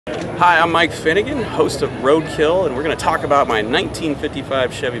Hi, I'm Mike Finnegan, host of Roadkill, and we're going to talk about my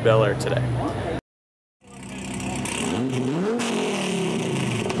 1955 Chevy Bel Air today.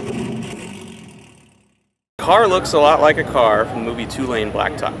 The car looks a lot like a car from the movie Two-Lane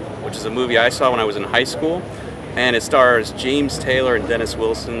Blacktop, which is a movie I saw when I was in high school, and it stars James Taylor and Dennis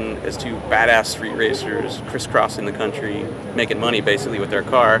Wilson as two badass street racers crisscrossing the country, making money basically with their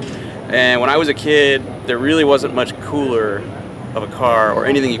car. And when I was a kid, there really wasn't much cooler of a car or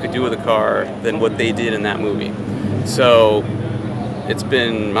anything you could do with a car than what they did in that movie. So it's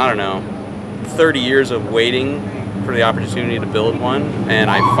been, I don't know, 30 years of waiting for the opportunity to build one,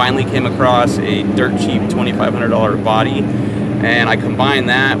 and I finally came across a dirt cheap $2,500 body, and I combined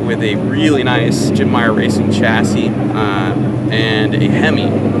that with a really nice Jim Meyer Racing chassis and a Hemi,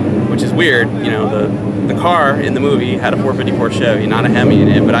 which is weird. You know, the car in the movie had a 454 Chevy, not a Hemi in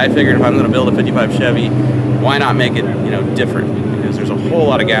it, but I figured if I'm going to build a 55 Chevy, why not make it, you know, different? Because there's a whole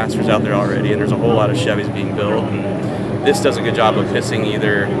lot of gassers out there already, and there's a whole lot of Chevys being built, and this does a good job of pissing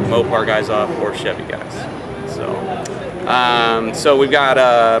either Mopar guys off or Chevy guys. So we've got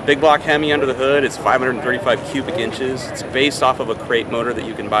a big block Hemi under the hood. It's 535 cubic inches. It's based off of a crate motor that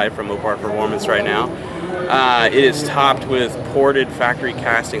you can buy from Mopar Performance right now. It is topped with ported factory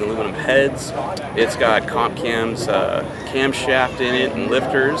casting aluminum heads. It's got comp cams, camshaft in it, and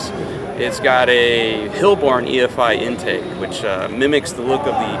lifters. It's got a Hillborn EFI intake, which mimics the look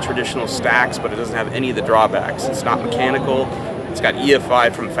of the traditional stacks, but it doesn't have any of the drawbacks. It's not mechanical. It's got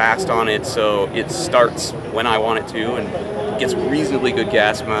EFI from Fast on it, so it starts when I want it to and gets reasonably good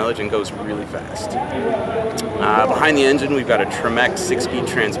gas mileage and goes really fast. Behind the engine, we've got a Trem-ams 6-speed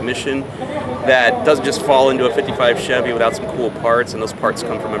transmission that doesn't just fall into a 55 Chevy without some cool parts, and those parts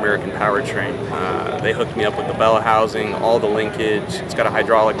come from American Powertrain. They hooked me up with the bell housing, all the linkage. It's got a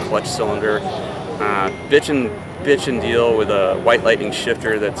hydraulic clutch cylinder. Bitchin' deal with a White Lightning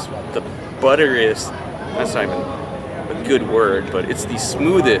shifter that's the butteriest, that's not even a good word, but it's the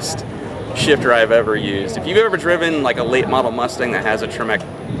smoothest shifter I've ever used. If you've ever driven like a late model Mustang that has a Trem-ams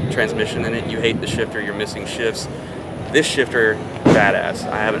transmission in it, you hate the shifter, you're missing shifts. This shifter, badass.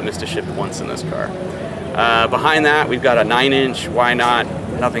 I haven't missed a shift once in this car. Behind that, we've got a 9-inch, why not?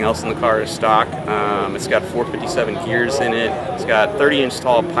 Nothing else in the car is stock. It's got 457 gears in it. It's got 30-inch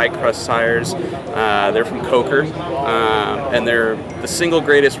tall pie crust tires. They're from Coker, and they're the single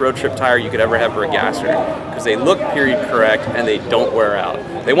greatest road trip tire you could ever have for a gasser, because they look period correct and they don't wear out.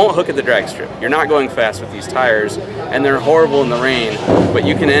 They won't hook at the drag strip. You're not going fast with these tires, and they're horrible in the rain, but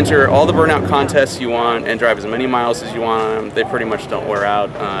you can enter all the burnout contests you want and drive as many miles as you want on them. They pretty much don't wear out.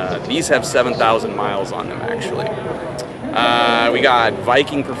 These have 7,000 miles on them, actually. We got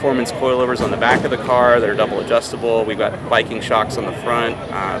Viking performance coilovers on the back of the car that are double adjustable. We've got Viking shocks on the front.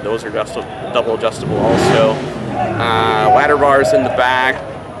 Those are double adjustable also. Ladder bars in the back.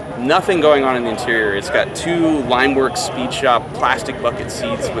 Nothing going on in the interior. It's got two Limeworks Speed Shop plastic bucket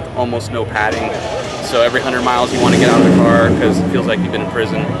seats with almost no padding. So every 100 miles you want to get out of the car because it feels like you've been in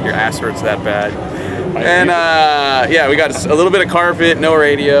prison. Your ass hurts that bad. And yeah, we got a little bit of carpet, no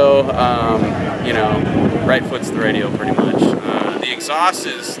radio. You know, right foot's the radio pretty much. The exhaust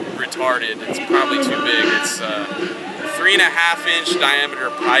is retarded. It's probably too big. It's 3.5-inch diameter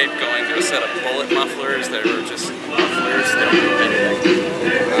pipe going to a set of bullet mufflers that are just mufflers. They don't do anything.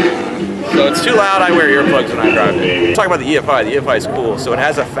 So it's too loud. I wear earplugs when I drive it. Let's talk about the EFI. The EFI is cool. So it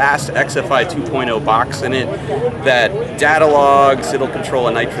has a fast XFI 2.0 box in it that data logs. It'll control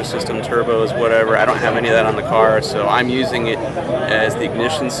a nitrous system, turbos, whatever. I don't have any of that on the car, so I'm using it as the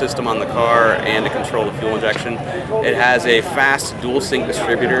ignition system on the car and to control the fuel injection. It has a fast dual sync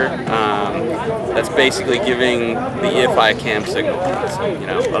distributor that's basically giving the EFI cam signal. You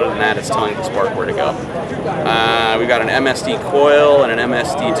know, other than that, it's telling the spark where to go. We've got an MSD coil and an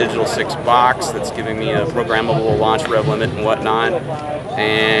MSD Digital 6 box that's giving me a programmable launch rev limit and whatnot.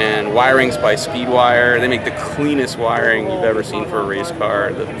 And wiring's by Speedwire. They make the cleanest wiring you've ever seen for a race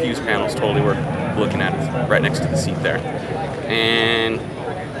car. The fuse panel's totally worth looking at. It's right next to the seat there. And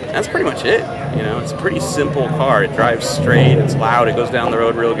that's pretty much it. You know, it's a pretty simple car. It drives straight, it's loud, it goes down the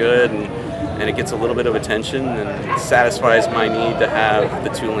road real good, and it gets a little bit of attention and satisfies my need to have the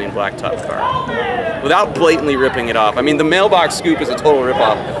two-lane blacktop car without blatantly ripping it off. I mean, the mailbox scoop is a total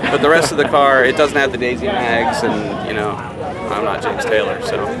rip-off, but the rest of the car, it doesn't have the daisy mags, and, you know, I'm not James Taylor,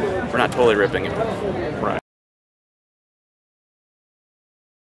 so we're not totally ripping it off.